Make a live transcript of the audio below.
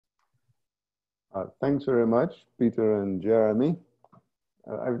Thanks very much, Peter and Jeremy.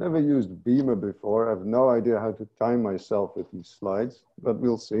 I've never used Beamer before. I have no idea how to time myself with these slides, but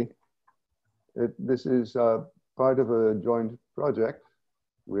we'll see. This is part of a joint project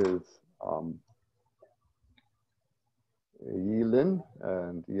with Yi Lin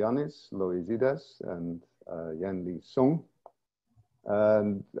and Yiannis Loizides and Yanli Song.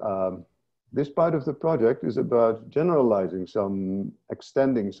 And this part of the project is about generalizing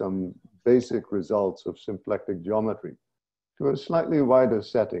extending some basic results of symplectic geometry to a slightly wider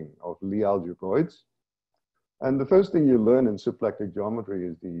setting of Lie algebroids. And the first thing you learn in symplectic geometry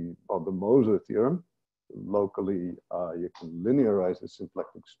is the Moser theorem. Locally, you can linearize a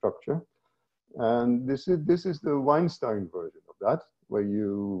symplectic structure. And this is the Weinstein version of that, where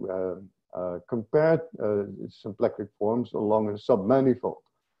you compare symplectic forms along a submanifold.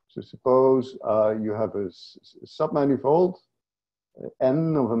 So suppose you have a submanifold,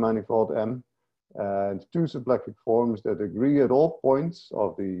 n of a manifold M, and two symplectic forms that agree at all points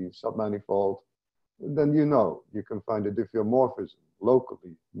of the submanifold. Then you can find a diffeomorphism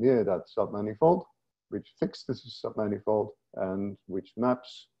locally near that submanifold, which fixes the submanifold and which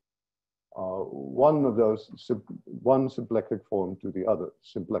maps one symplectic form to the other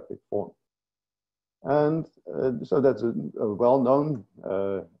symplectic form. And so that's a well-known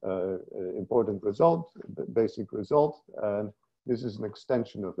important result, basic result. And this is an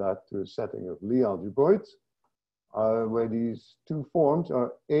extension of that to a setting of Lie algebroids, where these two forms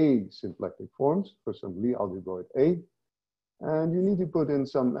are A symplectic forms for some Lie algebroid A. And you need to put in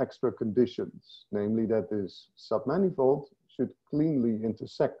some extra conditions, namely that this submanifold should cleanly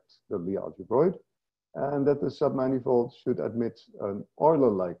intersect the Lie algebroid, and that the submanifold should admit an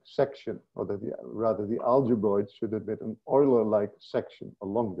Euler-like section, or that rather the algebroid should admit an Euler-like section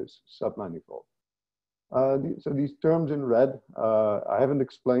along this submanifold. So these terms in red, I haven't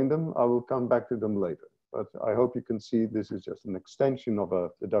explained them. I will come back to them later. But I hope you can see this is just an extension of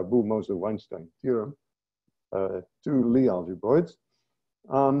the Darboux-Moser-Weinstein theorem to Lie algebroids.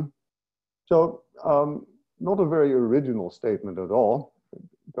 Not a very original statement at all.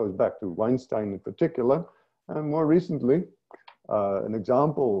 It goes back to Weinstein in particular. And more recently, an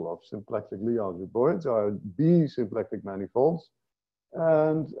example of symplectic Lie algebroids are B symplectic manifolds.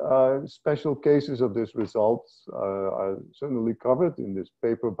 And special cases of this result are certainly covered in this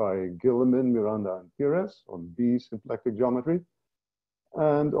paper by Gilliman, Miranda, and Pires on B symplectic geometry,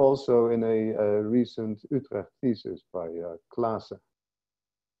 and also in a recent Utrecht thesis by Klaassen.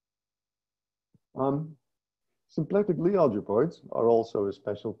 Symplectic Lie algebroids are also a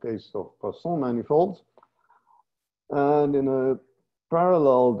special case of Poisson manifolds, and in a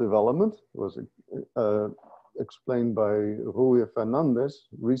parallel development was explained by Rui Fernandez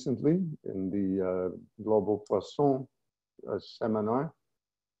recently in the Global Poisson seminar.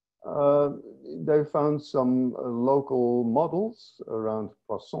 They found some local models around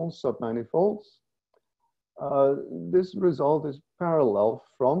Poisson submanifolds. This result is parallel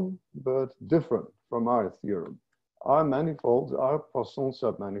from, but different from our theorem. Our manifolds are Poisson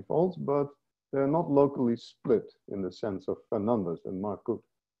submanifolds, but they're not locally split in the sense of Fernandez and Marcoux.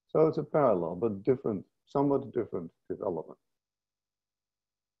 So it's a parallel, but different, somewhat different development.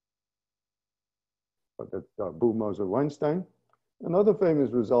 But that's Darboux-Moser-Weinstein. Another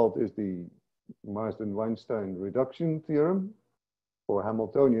famous result is the Marsden-Weinstein reduction theorem for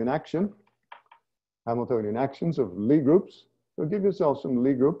Hamiltonian action. Hamiltonian actions of Lie groups. So give yourself some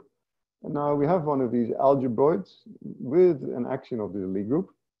Lie group. And now we have one of these algebroids with an action of the Lie group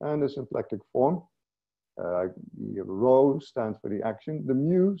and a symplectic form. The rho stands for the action. The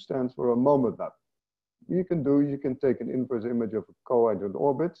mu stands for a moment map. You can take an inverse image of a coadjuvant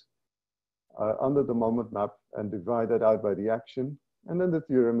orbit under the moment map and divide that out by the action. And then the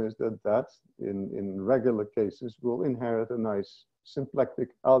theorem is that in regular cases will inherit a nice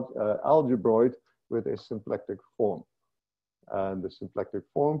symplectic algebroid with a symplectic form. And the symplectic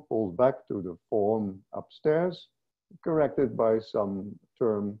form pulls back to the form upstairs, corrected by some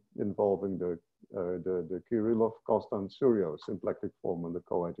term involving the Kirillov-Constant-Suryo symplectic form on the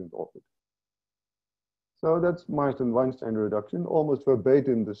coadjuvant orbit. So that's Marsden-Weinstein reduction, almost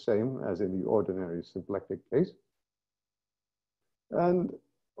verbatim the same as in the ordinary symplectic case. And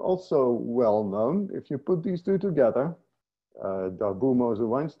also well known, if you put these two together,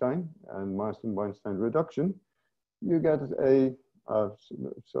 Darboux-Moser-Weinstein and Marsden-Weinstein reduction, you get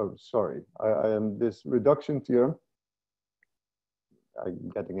this reduction theorem. I'm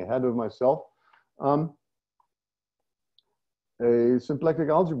getting ahead of myself. A symplectic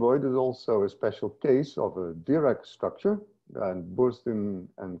algebroid is also a special case of a Dirac structure, and Burstin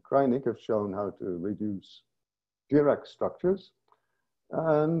and Kreinig have shown how to reduce Dirac structures.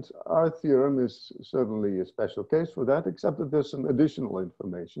 And our theorem is certainly a special case for that, except that there's some additional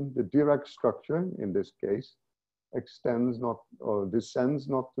information. The Dirac structure, in this case, extends not or descends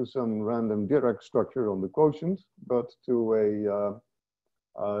not to some random Dirac structure on the quotient, but to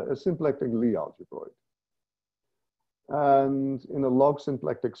a symplectic Lie algebroid. And in a log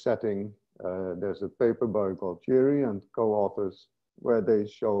symplectic setting, there's a paper by Gualtieri and co-authors where they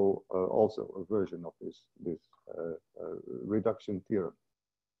show also a version of this reduction theorem.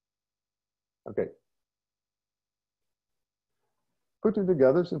 Okay. Putting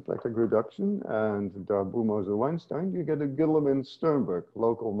together symplectic reduction and Darboux-Moser-Weinstein, you get a Guillemin-Sternberg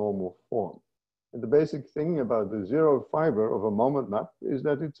local normal form. And the basic thing about the zero fiber of a moment map is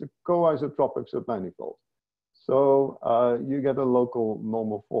that it's a co-isotropic submanifold. So you get a local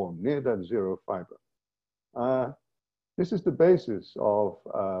normal form near that zero fiber. This is the basis of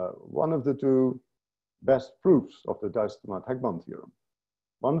one of the two best proofs of the Dijkstraat-Heckman theorem.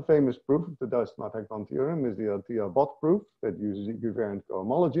 One famous proof of the Dijkstraat-Heckman theorem is the Althea-Bott proof that uses equivariant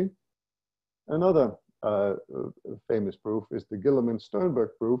cohomology. Another famous proof is the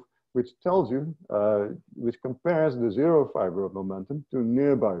Guillemin-Sternberg proof, which tells you, which compares the zero fiber of momentum to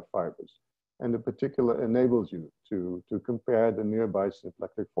nearby fibers. And in particular enables you to compare the nearby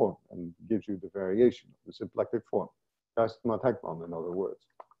symplectic form and gives you the variation of the symplectic form. Dijkstraat-Heckman, in other words.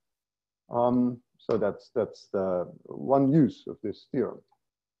 So that's the one use of this theorem.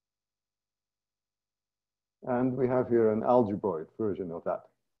 And we have here an algebroid version of that.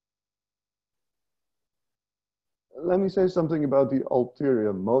 Let me say something about the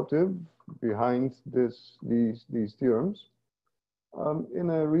ulterior motive behind these theorems. In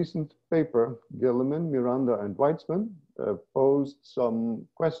a recent paper, Guillemin, Miranda, and Weitzman posed some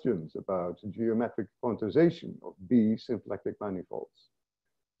questions about geometric quantization of B symplectic manifolds.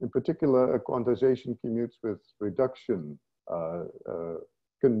 In particular, a quantization commutes with reduction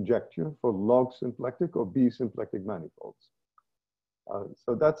conjecture for log symplectic or B symplectic manifolds.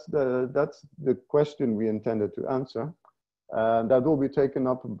 So that's the question we intended to answer. And that will be taken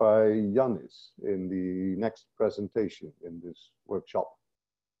up by Yiannis in the next presentation in this workshop.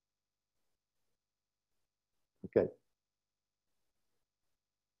 Okay.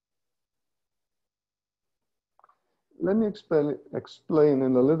 Let me explain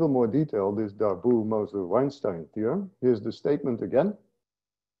in a little more detail this Darboux-Moser-Weinstein theorem. Here's the statement again.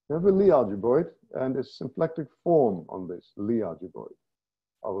 You have a Lie algebroid and a symplectic form on this Lie algebroid.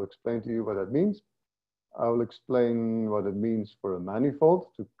 I will explain to you what that means. I will explain what it means for a manifold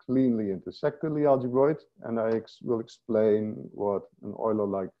to cleanly intersect the Lie algebroid, and I will explain what an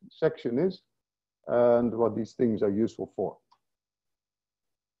Euler-like section is and what these things are useful for.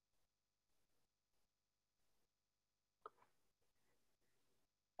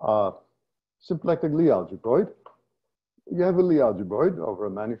 Symplectic Lie algebroid. You have a Lie algebroid over a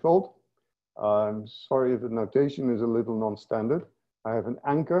manifold. I'm sorry if the notation is a little non-standard. I have an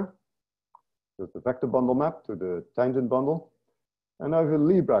anchor, that's the vector bundle map to the tangent bundle, and I have a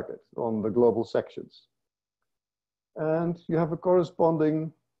Lie bracket on the global sections. And you have a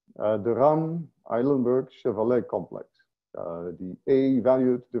corresponding de Rham, Eilenberg, Chevalley complex, the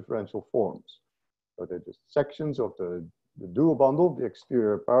A-valued differential forms. So they're just sections of the dual bundle, the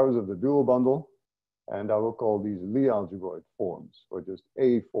exterior powers of the dual bundle, and I will call these Lie algebroid forms, or just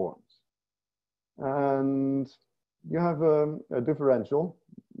A forms. And you have a differential,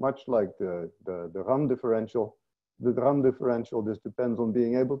 much like the Rham differential. The Rham differential, this depends on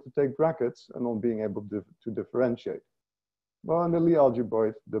being able to take brackets and on being able to differentiate. Well, in the Lie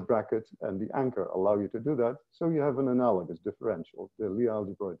algebroid, the bracket and the anchor allow you to do that. So you have an analogous differential, the Lie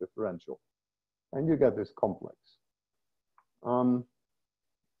algebroid differential. And you get this complex. And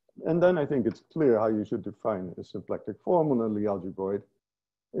then I think it's clear how you should define a symplectic form on a Lie algebroid.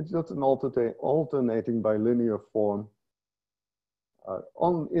 It's just an alternating bilinear form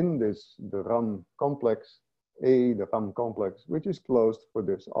in this, the Rham complex, A, the Rham complex, which is closed for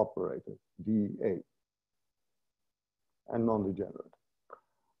this operator, dA, and non-degenerate.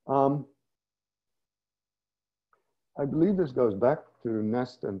 I believe this goes back to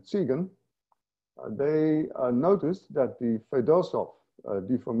Nest and Tsigan. They noticed that the Fedosov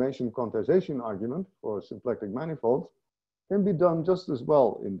deformation quantization argument for symplectic manifolds can be done just as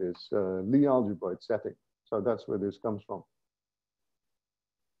well in this Lie algebroid setting. So that's where this comes from.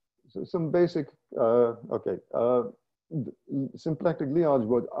 So some basic, symplectic Lie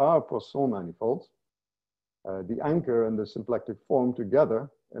algebroid are Poisson manifolds. The anchor and the symplectic form together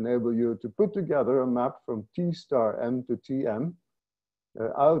enable you to put together a map from T star M to Tm.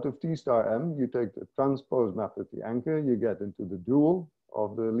 Out of T star M, you take the transpose map with the anchor, you get into the dual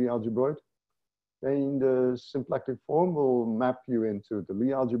of the Lie algebroid. then the symplectic form will map you into the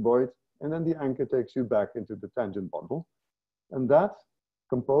Lie algebroid, and then the anchor takes you back into the tangent bundle. And that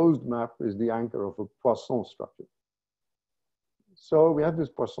composed map is the anchor of a Poisson structure. So we have this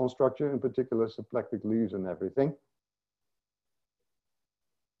Poisson structure, in particular symplectic leaves and everything.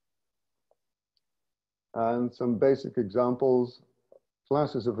 And some basic examples,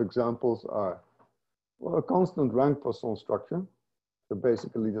 classes of examples are, well, a constant rank Poisson structure. So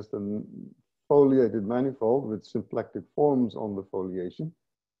basically just a foliated manifold with symplectic forms on the foliation.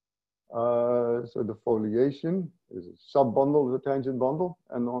 So the foliation is a sub-bundle of the tangent bundle,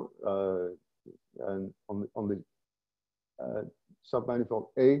 and on the submanifold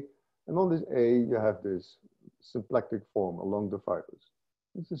A, and on this A you have this symplectic form along the fibers.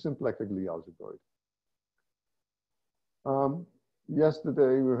 It's a symplectic Lie algebroid.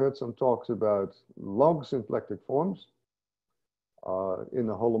 Yesterday we heard some talks about log symplectic forms in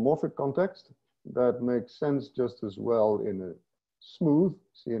a holomorphic context. That makes sense just as well in a smooth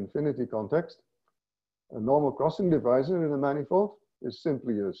C infinity context. A normal crossing divisor in a manifold is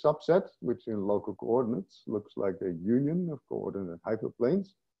simply a subset, which in local coordinates looks like a union of coordinate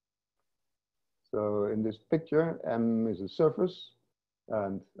hyperplanes. So in this picture, M is a surface,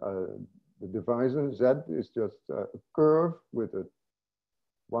 and the divisor Z is just a curve with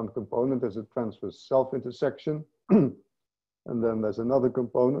one component as a transverse self-intersection. And then there's another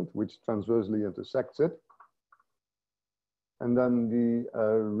component which transversely intersects it. And then the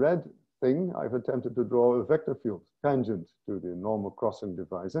red thing, I've attempted to draw a vector field tangent to the normal crossing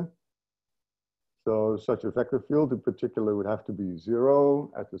divisor. So such a vector field in particular would have to be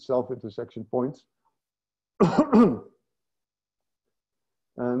 0 at the self-intersection points.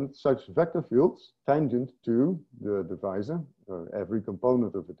 And such vector fields tangent to the divisor, or every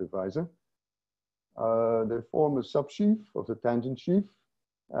component of the divisor, they form a subsheaf of the tangent sheaf,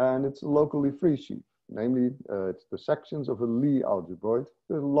 and it's a locally free sheaf. Namely, it's the sections of a Lie algebroid,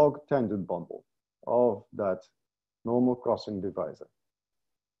 the log tangent bundle of that normal crossing divisor.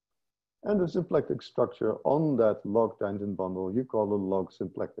 And the symplectic structure on that log tangent bundle, you call a log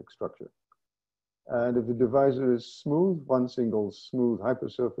symplectic structure. And if the divisor is smooth, one single smooth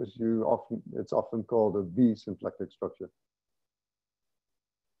hypersurface, it's often called a B-symplectic structure.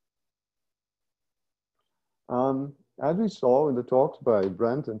 As we saw in the talks by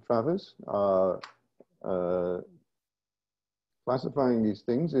Brent and Travis, classifying these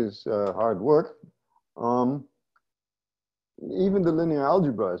things is hard work. Even the linear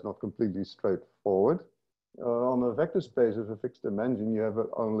algebra is not completely straightforward. On a vector space of a fixed dimension, you have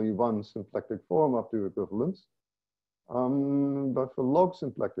only one symplectic form up to equivalence. But for log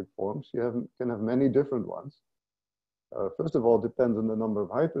symplectic forms, you can have many different ones. First of all, it depends on the number of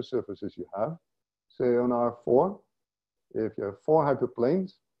hypersurfaces you have. Say on R4, if you have 4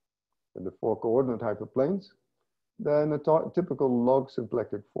 hyperplanes, and the 4 coordinate hyperplanes, then a typical log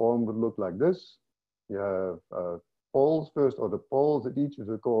symplectic form would look like this. You have poles, first order poles at each of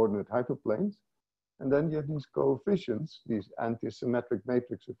the coordinate hyperplanes. And then you have these coefficients, these antisymmetric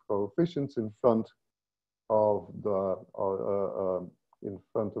matrix of coefficients in front of the,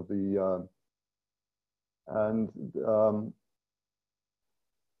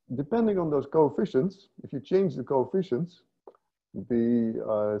 depending on those coefficients, if you change the coefficients,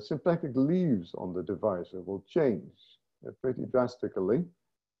 the symplectic leaves on the divisor will change pretty drastically.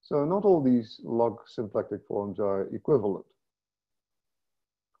 So not all these log symplectic forms are equivalent.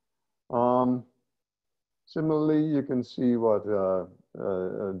 Similarly, you can see what a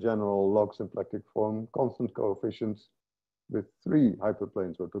general log symplectic form, constant coefficients with 3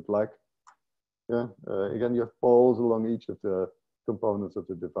 hyperplanes would look like. Yeah, again, you have poles along each of the components of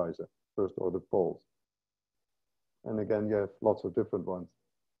the divisor, first order poles. And again, you have lots of different ones.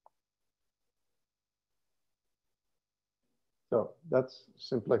 So that's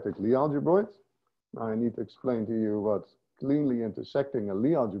symplectic Lie algebroids. Now I need to explain to you what cleanly intersecting a Lie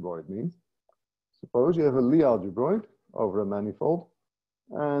algebroid means. Suppose you have a Lie algebroid over a manifold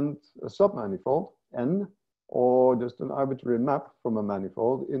and a submanifold, N, or just an arbitrary map from a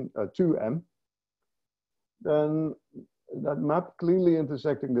manifold to M. Then that map cleanly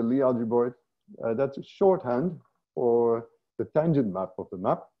intersecting the Lie algebroid, that's a shorthand for the tangent map of the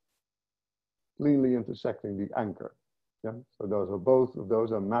map, cleanly intersecting the anchor. Yeah? So both of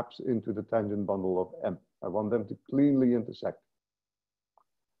those are maps into the tangent bundle of M. I want them to cleanly intersect.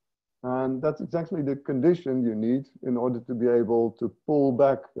 And that's exactly the condition you need in order to be able to pull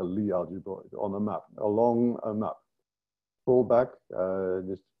back a Lie algebroid on a map, along a map. Pull back,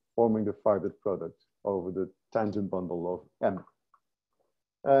 just forming the fibered product over the tangent bundle of M.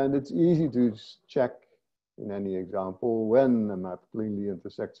 And it's easy to check in any example when a map cleanly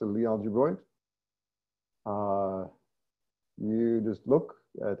intersects a Lie algebroid. You just look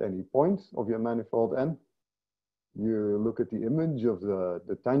at any point of your manifold n. You look at the image of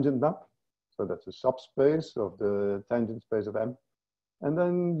the tangent map. So that's a subspace of the tangent space of M. And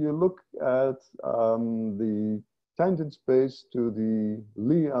then you look at the tangent space to the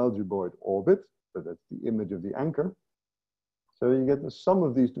Lie algebroid orbit. So that's the image of the anchor. So you get the sum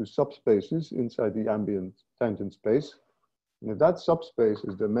of these two subspaces inside the ambient tangent space. And if that subspace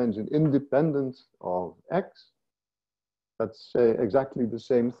is dimension independent of X, that's exactly the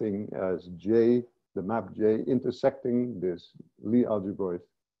same thing as J, the map J, intersecting this Lie algebroid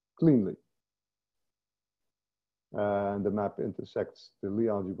cleanly. And the map intersects the Lie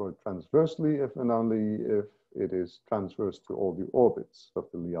algebroid transversely if and only if it is transverse to all the orbits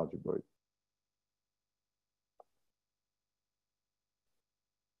of the Lie algebroid.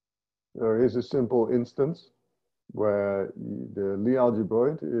 There is a simple instance where the Lie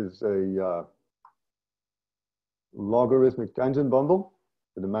algebroid is a logarithmic tangent bundle.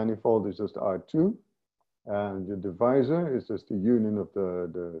 The manifold is just R2, and the divisor is just the union of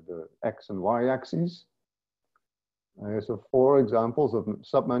the X and Y axes. So 4 examples of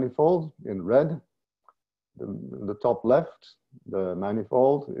submanifolds in red. The top left, the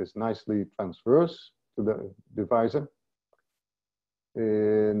manifold is nicely transverse to the divisor.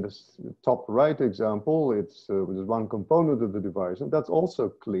 In the top right example, it's there's one component of the divisor. That's also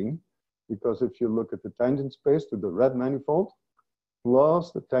clean, because if you look at the tangent space to the red manifold,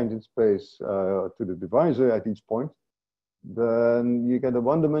 plus the tangent space to the divisor at each point, then you get a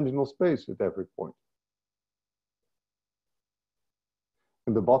one-dimensional space at every point.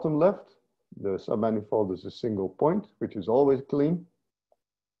 In the bottom left, the submanifold is a single point, which is always clean.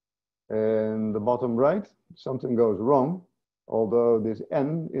 In the bottom right, something goes wrong. Although this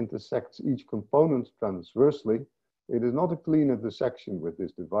N intersects each component transversely, it is not a clean intersection with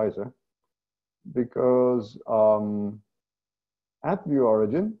this divisor, because at the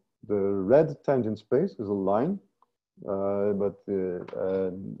origin, the red tangent space is a line, but the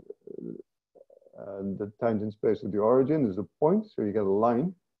tangent space of the origin is a point, so you get a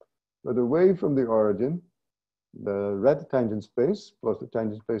line. But away from the origin, the red tangent space plus the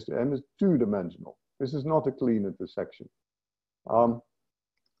tangent space to M is two-dimensional. This is not a clean intersection. So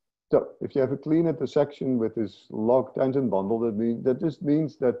if you have a clean intersection with this log tangent bundle, that just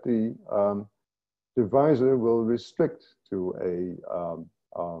means that the divisor will restrict to a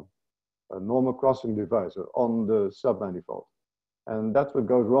normal crossing divisor on the submanifold. And that's what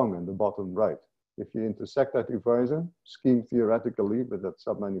goes wrong in the bottom right. If you intersect that divisor, scheme theoretically with that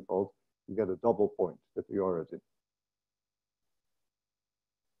submanifold, you get a double point at the origin.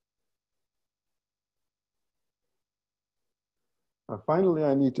 Finally,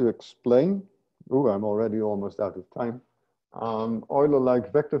 I need to explain, I'm already almost out of time,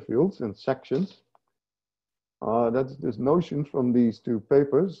 Euler-like vector fields and sections. That's this notion from these two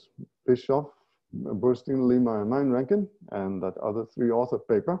papers, Bischoff, Burstein, Lima, and Meinranken, and that other 3-author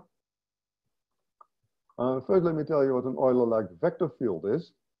paper. First, let me tell you what an Euler-like vector field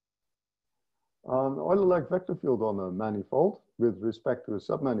is. An Euler-like vector field on a manifold with respect to a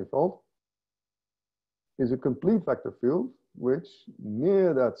submanifold is a complete vector field which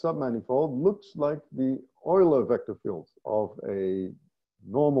near that submanifold looks like the Euler vector field of a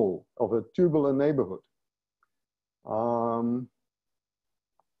tubular neighborhood.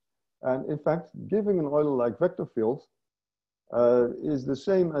 And in fact, giving an Euler-like vector field is the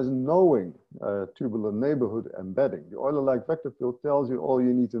same as knowing tubular neighborhood embedding. The Euler-like vector field tells you all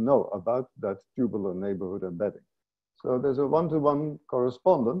you need to know about that tubular neighborhood embedding. So there's a one-to-one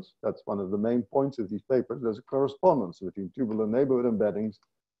correspondence. That's one of the main points of these papers. There's a correspondence between tubular neighborhood embeddings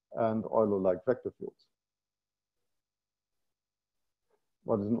and Euler-like vector fields.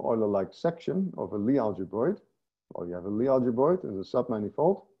 What is an Euler-like section of a Lie algebroid? Well, you have a Lie algebroid as a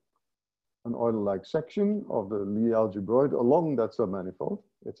submanifold. An Euler-like section of the Lie algebroid along that submanifold.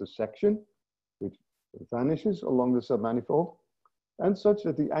 It's a section which vanishes along the submanifold, and such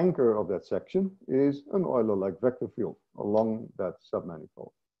that the anchor of that section is an Euler-like vector field along that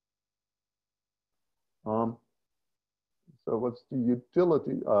submanifold. So what's the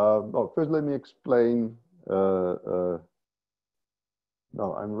utility? First let me explain. No,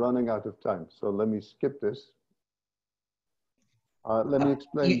 I'm running out of time, so let me skip this. Let me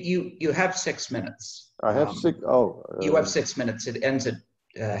explain. You have 6 minutes. I have you have 6 minutes. It ends at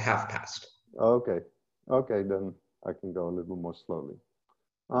 1/2 past. Okay. Okay, then I can go a little more slowly.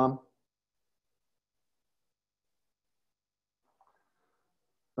 An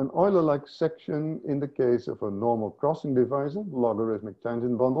Euler-like section in the case of a normal crossing divisor, logarithmic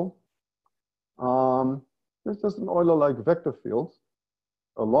tangent bundle. This is an Euler-like vector field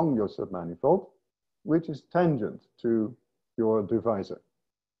along your submanifold. which is tangent to your divisor.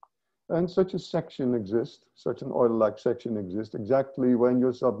 And such a section exists, such an Euler-like section exists exactly when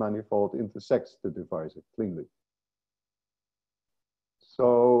your submanifold intersects the divisor cleanly.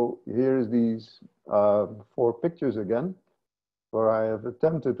 So here's these 4 pictures again, where I have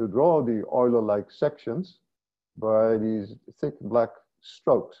attempted to draw the Euler-like sections by these thick black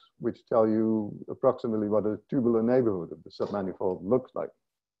strokes, which tell you approximately what a tubular neighborhood of the submanifold looks like.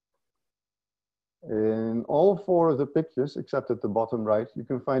 In all 4 of the pictures, except at the bottom right, you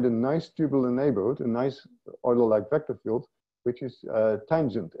can find a nice tubular neighborhood, a nice Euler-like vector field, which is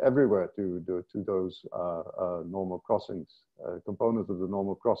tangent everywhere to those normal crossings, components of the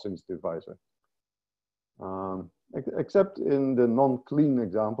normal crossings divisor. Except in the non-clean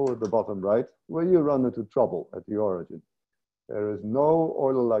example at the bottom right, where you run into trouble at the origin. There is no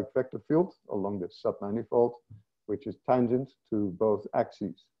Euler-like vector field along the submanifold, which is tangent to both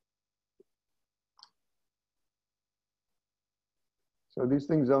axes. So these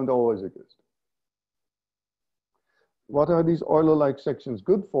things don't always exist. What are these Euler-like sections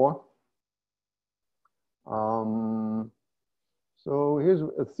good for? So here's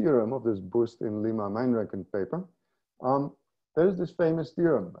a theorem of this Burst in Lima-Meinreken paper. There's this famous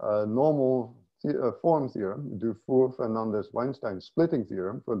theorem, normal form theorem, Dufour-Fernandez-Weinstein splitting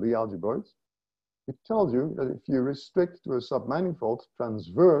theorem for Lie algebroids. It tells you that if you restrict to a submanifold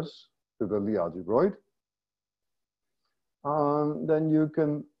transverse to the Lie algebroid, then you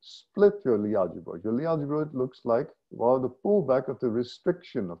can split your Lie algebroid. Your Lie algebroid looks like, well, the pullback of the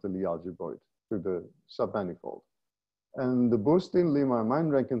restriction of the Lie algebroid to the submanifold. And the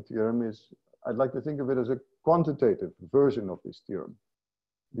Burstein-Lima-Meinreken theorem is, I'd like to think of it as a quantitative version of this theorem.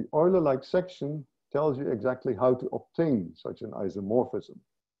 The Euler-like section tells you exactly how to obtain such an isomorphism.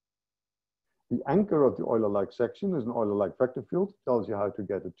 The anchor of the Euler-like section is an Euler-like vector field, tells you how to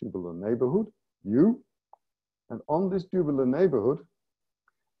get a tubular neighborhood, U. And on this tubular neighborhood,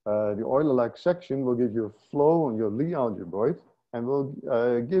 the Euler-like section will give you a flow on your Lie algebroid and will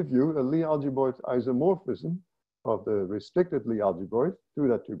give you a Lie algebroid isomorphism of the restricted Lie algebroid to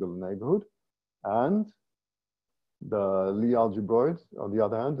that tubular neighborhood. And the Lie algebroid, on the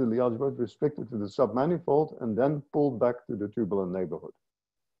other hand, the Lie algebroid restricted to the submanifold and then pulled back to the tubular neighborhood.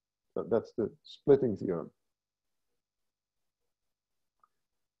 So that's the splitting theorem.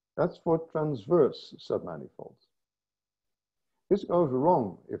 That's for transverse submanifolds. This goes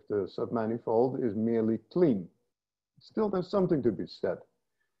wrong if the submanifold is merely clean. Still, there's something to be said.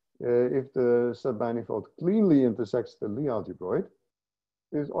 If the submanifold cleanly intersects the Lie algebroid,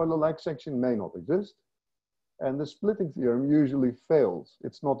 this Euler-like section may not exist, and the splitting theorem usually fails.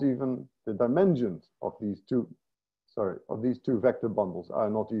 It's not even the dimensions of these two vector bundles are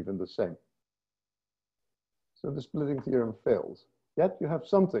not even the same. So the splitting theorem fails. Yet you have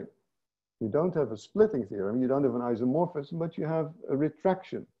something. You don't have a splitting theorem, you don't have an isomorphism, but you have a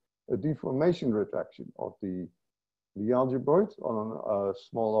retraction, a deformation retraction of the Lie algebroid on a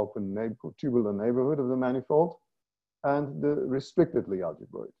small open tubular neighborhood of the manifold and the restricted Lie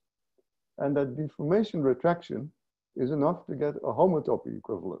algebroid. And that deformation retraction is enough to get a homotopy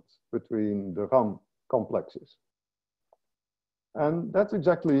equivalence between the RAM complexes. And that's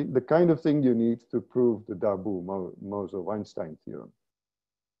exactly the kind of thing you need to prove the Darboux-Moser-Weinstein theorem.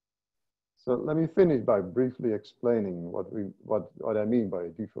 So let me finish by briefly explaining what I mean by a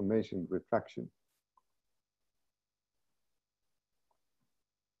deformation retraction.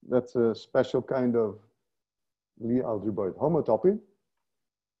 That's a special kind of Lie algebroid homotopy,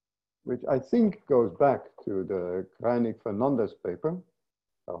 which I think goes back to the Kreinig-Fernandez paper,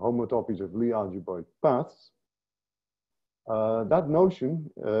 homotopies of Lie algebroid paths. That notion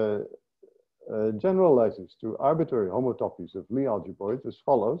generalizes to arbitrary homotopies of Lie algebroids as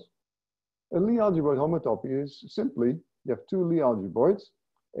follows. A Lie algebroid homotopy is simply, you have 2 Lie algebroids,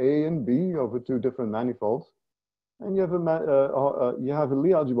 A and B over 2 different manifolds, and you have a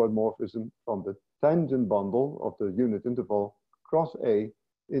Lie algebroid morphism from the tangent bundle of the unit interval cross A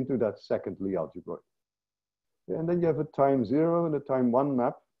into that second Lie algebroid. And then you have a time 0 and a time 1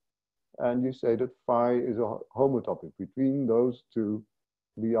 map, and you say that phi is a homotopy between those 2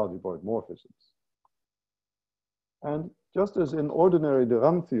 Lie algebroid morphisms. And just as in ordinary the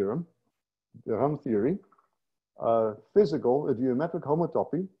RAM theory, a geometric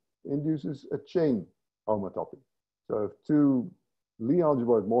homotopy induces a chain homotopy. So if 2 Lie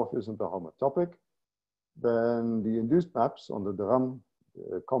algebroid morphisms are homotopic, then the induced maps on the RAM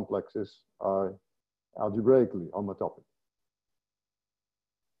complexes are algebraically homotopic.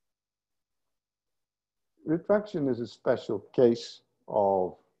 Retraction is a special case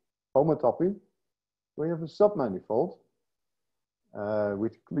of homotopy where you have a submanifold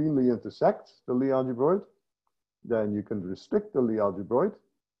which cleanly intersect the Lie algebroid. Then you can restrict the Lie algebroid.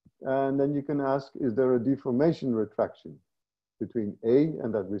 And then you can ask, is there a deformation retraction between A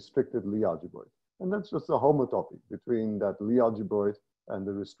and that restricted Lie algebroid? And that's just a homotopy between that Lie algebroid and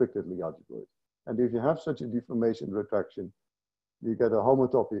the restricted Lie algebroid. And if you have such a deformation retraction, you get a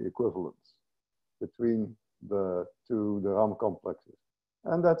homotopy equivalence between the two Ram complexes.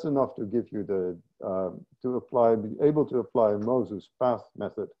 And that's enough to give you the, be able to apply Moses' path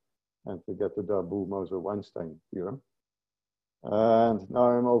method and to get the Darboux-Moser-Weinstein theorem. And now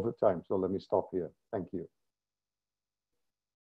I'm over time, so let me stop here. Thank you.